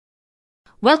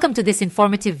Welcome to this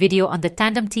informative video on the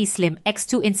Tandem T-Slim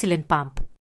X2 insulin pump.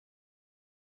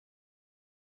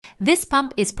 This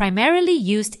pump is primarily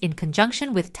used in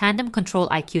conjunction with Tandem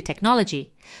Control-IQ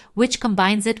technology, which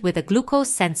combines it with a glucose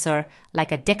sensor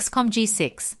like a Dexcom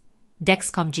G6,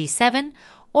 Dexcom G7,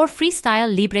 or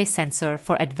Freestyle Libre sensor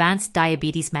for advanced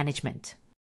diabetes management.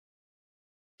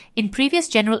 In previous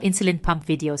general insulin pump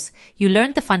videos, you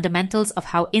learned the fundamentals of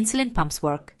how insulin pumps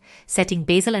work, setting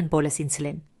basal and bolus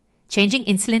insulin, changing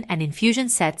insulin and infusion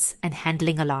sets, and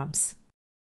handling alarms.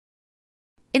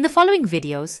 In the following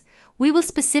videos, we will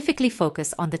specifically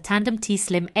focus on the Tandem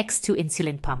T-Slim X2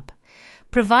 insulin pump,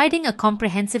 providing a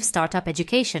comprehensive startup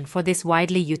education for this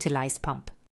widely utilized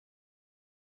pump.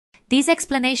 These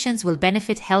explanations will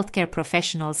benefit healthcare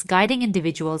professionals guiding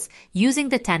individuals using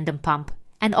the Tandem pump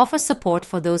and offer support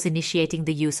for those initiating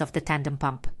the use of the Tandem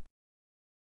pump.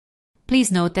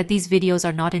 Please note that these videos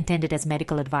are not intended as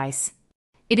medical advice.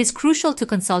 It is crucial to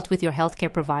consult with your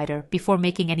healthcare provider before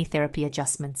making any therapy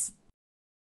adjustments.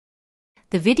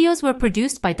 The videos were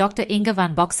produced by Dr. Inge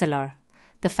van Boxelaar,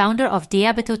 the founder of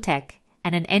Diabetotech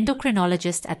and an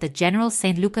endocrinologist at the General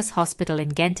St. Lucas Hospital in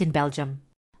Ghent in Belgium.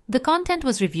 The content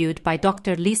was reviewed by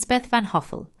Dr. Liesbeth van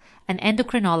Hoffel, an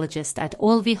endocrinologist at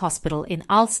OLV Hospital in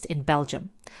Aalst in Belgium,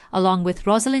 along with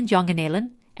Rosalind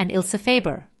Jongenelen and Ilse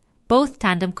Faber, both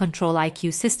Tandem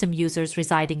Control-IQ system users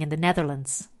residing in the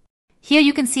Netherlands. Here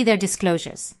you can see their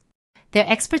disclosures. Their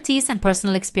expertise and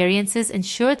personal experiences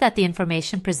ensure that the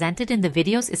information presented in the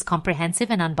videos is comprehensive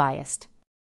and unbiased.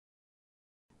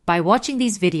 By watching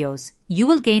these videos, you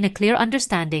will gain a clear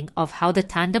understanding of how the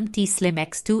Tandem T-Slim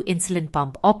X2 insulin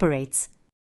pump operates,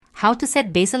 how to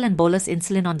set basal and bolus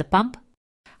insulin on the pump,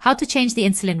 how to change the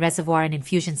insulin reservoir and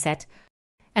infusion set,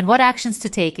 and what actions to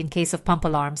take in case of pump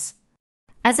alarms.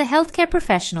 As a healthcare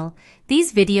professional,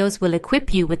 these videos will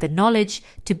equip you with the knowledge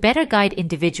to better guide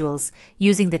individuals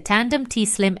using the Tandem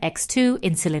T-Slim X2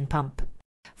 insulin pump.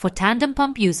 For Tandem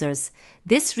pump users,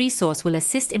 this resource will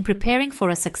assist in preparing for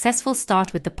a successful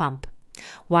start with the pump,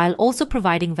 while also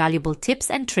providing valuable tips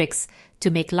and tricks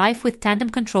to make life with Tandem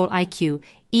Control-IQ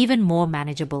even more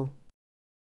manageable.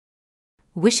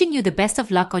 Wishing you the best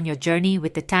of luck on your journey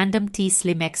with the Tandem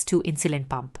T-Slim X2 insulin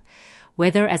pump,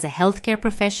 whether as a healthcare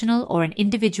professional or an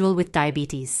individual with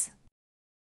diabetes.